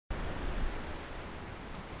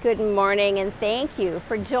Good morning and thank you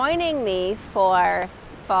for joining me for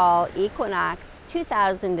Fall Equinox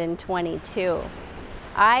 2022.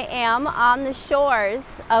 I am on the shores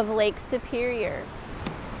of Lake Superior.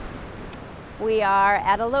 We are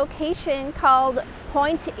at a location called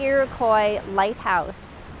Point Iroquois Lighthouse,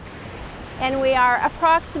 and we are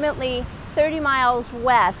approximately 30 miles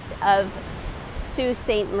west of Sault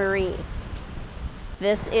Ste. Marie.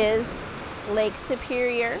 This is Lake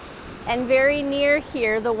Superior, and very near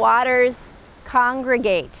here the waters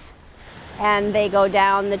congregate and they go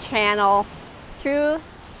down the channel through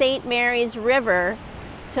St. Mary's River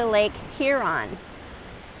to Lake Huron.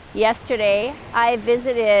 Yesterday I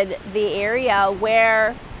visited the area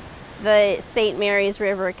where the St. Mary's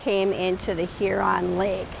River came into the Huron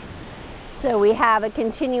Lake. So we have a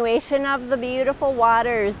continuation of the beautiful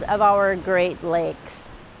waters of our Great Lakes.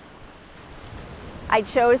 I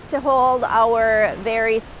chose to hold our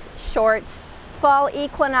very short Fall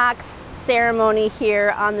Equinox ceremony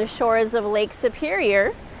here on the shores of Lake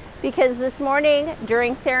Superior because this morning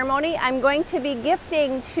during ceremony I'm going to be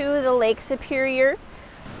gifting to the Lake Superior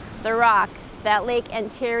the rock that Lake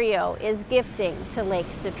Ontario is gifting to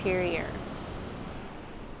Lake Superior.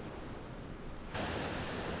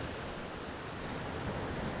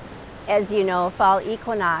 As you know, Fall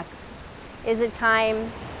Equinox is a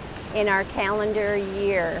time in our calendar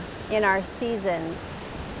year, in our seasons,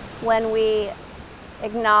 when we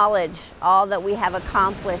acknowledge all that we have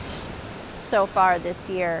accomplished so far this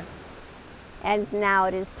year. And now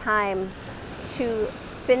it is time to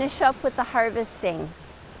finish up with the harvesting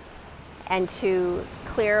and to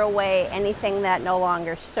clear away anything that no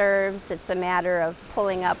longer serves. It's a matter of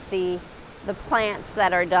pulling up the plants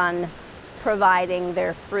that are done providing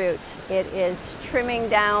their fruit. It is trimming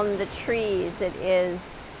down the trees. It is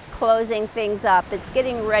closing things up. It's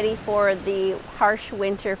getting ready for the harsh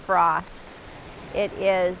winter frost. It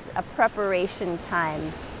is a preparation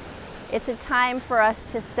time. It's a time for us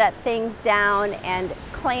to set things down and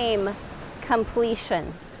claim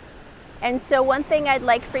completion. And so one thing I'd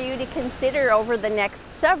like for you to consider over the next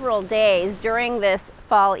several days during this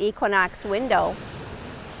Fall Equinox window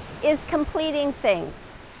is completing things,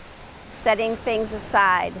 setting things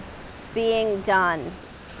aside, being done.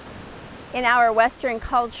 In our Western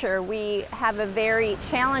culture, we have a very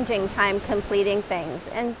challenging time completing things.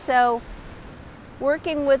 And so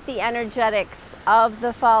working with the energetics of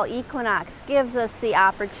the Fall Equinox gives us the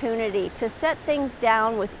opportunity to set things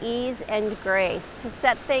down with ease and grace, to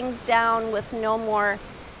set things down with no more,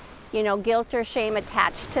 guilt or shame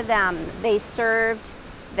attached to them. They served,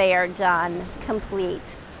 they are done, complete.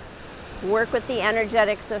 Work with the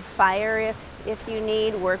energetics of fire if you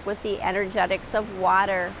need, work with the energetics of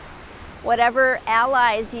water. Whatever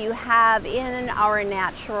allies you have in our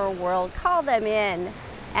natural world, call them in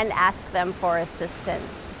and ask them for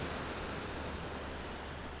assistance.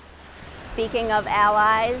 Speaking of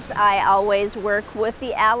allies, I always work with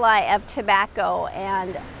the ally of tobacco,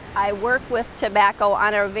 and I work with tobacco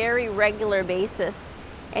on a very regular basis.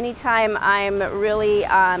 Anytime I'm really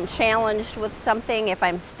challenged with something, if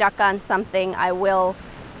I'm stuck on something, I will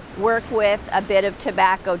work with a bit of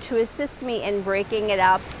tobacco to assist me in breaking it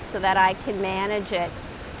up so that I can manage it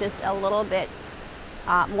just a little bit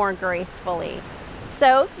more gracefully.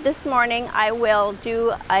 So this morning I will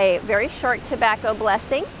do a very short tobacco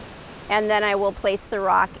blessing, and then I will place the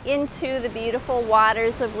rock into the beautiful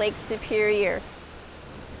waters of Lake Superior.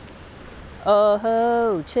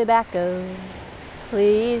 Oh, tobacco,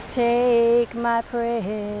 please take my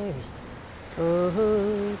prayers.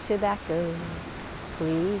 Oh, tobacco,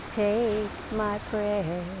 please take my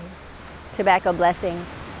prayers. Tobacco blessings.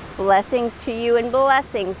 Blessings to you and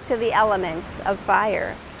blessings to the elements of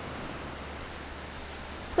fire.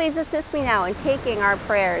 Please assist me now in taking our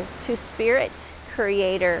prayers to Spirit,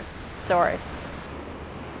 Creator, Source.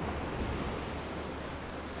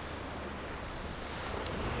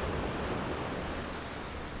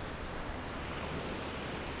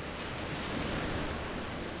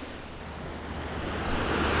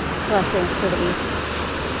 Blessings to the east.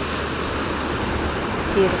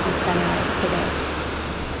 Beautiful sunrise today.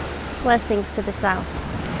 Blessings to the south.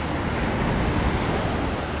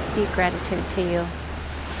 Deep gratitude to you.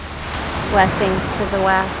 Blessings to the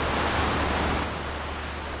west.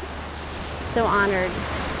 So honored.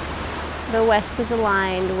 The west is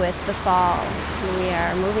aligned with the fall. We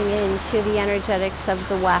are moving into the energetics of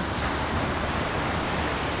the west.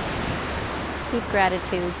 Deep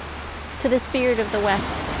gratitude to the spirit of the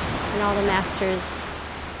west and all the masters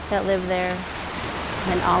that live there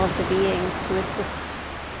and all of the beings who assist.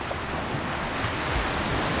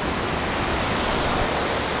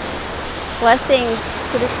 Blessings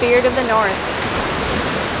to the spirit of the north.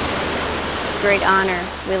 great honor.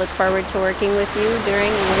 We look forward to working with you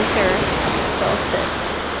during winter solstice.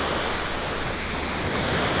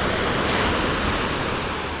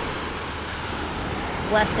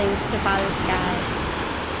 Blessings to Father Sky.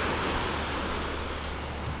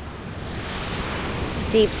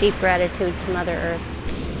 Deep, deep gratitude to Mother Earth.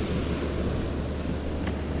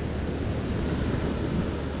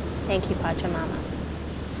 Thank you, Pachamama.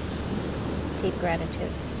 Deep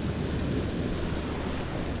gratitude.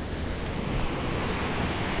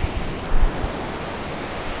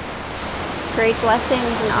 Great blessings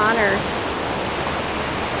and honor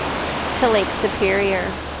to Lake Superior.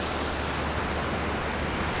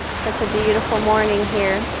 Such a beautiful morning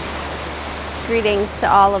here. Greetings to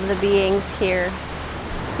all of the beings here.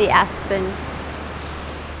 The aspen,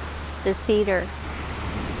 the cedar,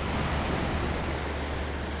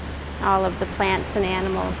 all of the plants and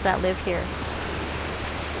animals that live here.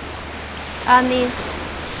 On these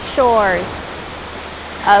shores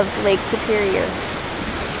of Lake Superior.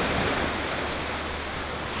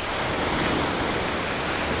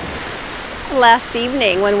 Last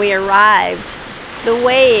evening when we arrived, the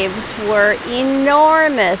waves were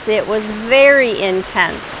enormous. It was very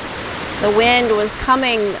intense. The wind was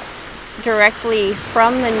coming directly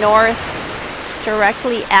from the north,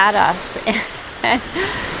 directly at us. And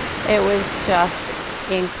it was just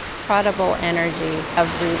incredible energy of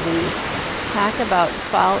release. Talk about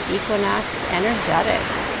fall equinox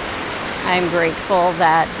energetics. I'm grateful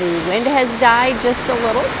that the wind has died just a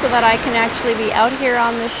little so that I can actually be out here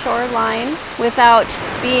on the shoreline without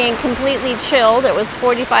being completely chilled. It was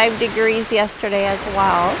 45 degrees yesterday as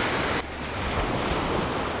well.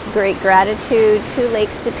 Great gratitude to Lake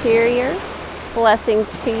Superior. Blessings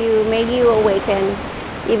to you. May you awaken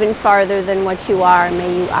even farther than what you are.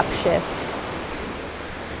 May you upshift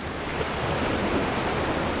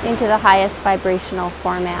into the highest vibrational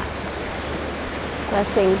format.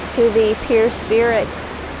 Blessings to the pure spirit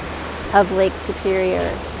of Lake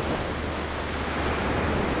Superior.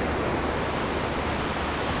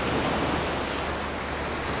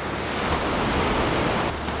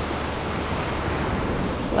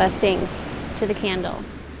 Blessings to the candle.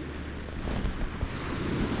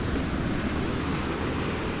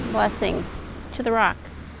 Blessings to the rock.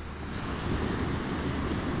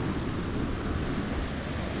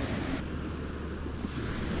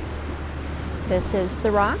 This is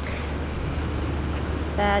the rock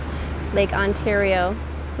that Lake Ontario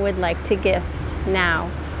would like to gift now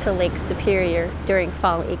to Lake Superior during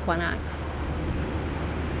fall equinox.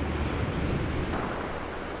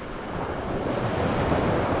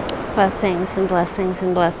 Blessings and blessings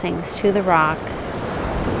and blessings to the rock.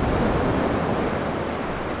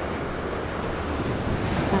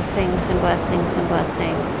 Blessings and blessings and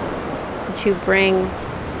blessings. That you bring,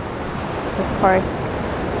 of course,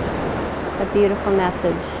 a beautiful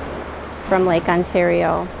message from Lake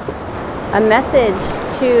Ontario. A message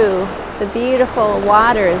to the beautiful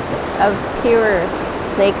waters of pure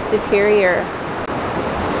Lake Superior.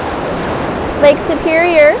 Lake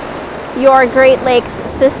Superior, your Great Lakes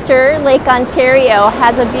sister, Lake Ontario,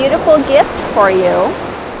 has a beautiful gift for you.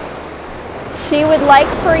 She would like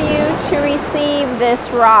for you to receive this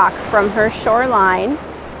rock from her shoreline.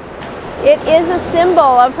 It is a symbol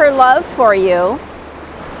of her love for you.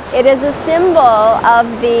 It is a symbol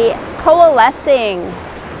of the coalescing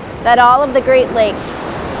that all of the Great Lakes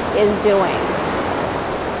is doing.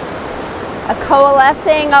 A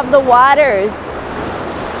coalescing of the waters,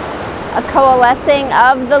 a coalescing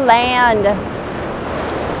of the land,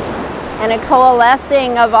 and a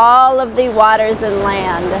coalescing of all of the waters and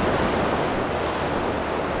land.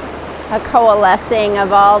 A coalescing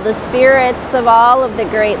of all the spirits of all of the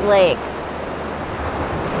Great Lakes.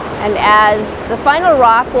 And as the final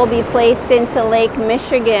rock will be placed into Lake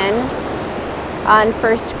Michigan on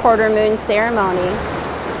first quarter moon ceremony,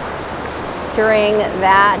 during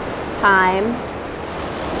that time,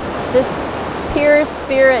 this pure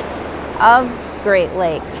spirit of Great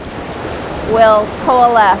Lakes will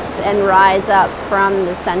coalesce and rise up from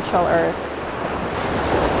the central earth.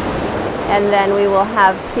 And then we will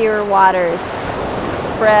have pure waters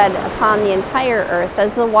spread upon the entire earth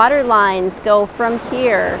as the water lines go from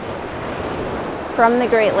here, from the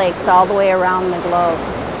Great Lakes all the way around the globe.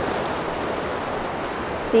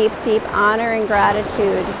 Deep, deep honor and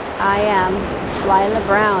gratitude. I am Lila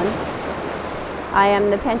Brown. I am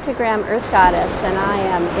the Pentagram Earth Goddess, and I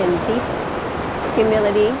am in deep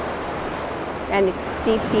humility and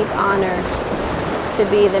deep, deep honor to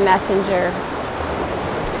be the messenger.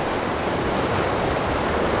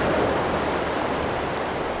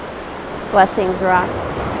 Blessings, Rock.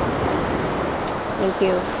 Thank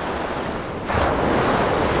you.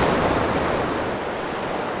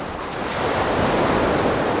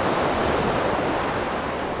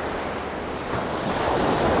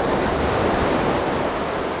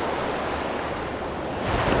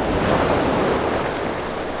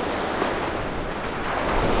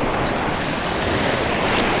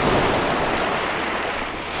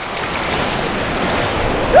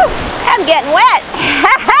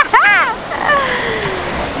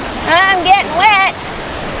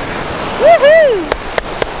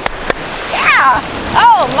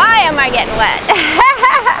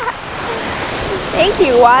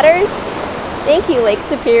 waters. Thank you, Lake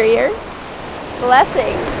Superior.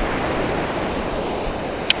 Blessings.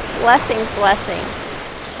 Blessings, blessings.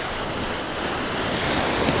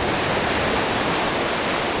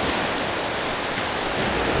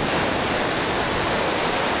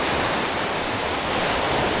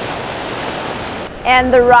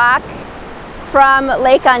 And the rock from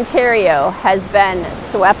Lake Ontario has been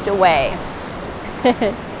swept away.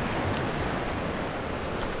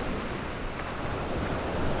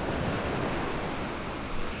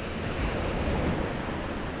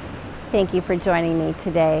 Thank you for joining me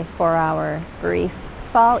today for our brief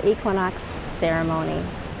Fall Equinox ceremony.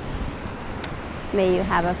 May you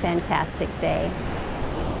have a fantastic day.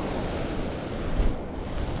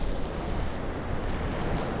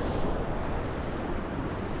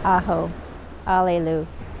 Aho, Alelu,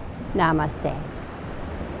 Namaste.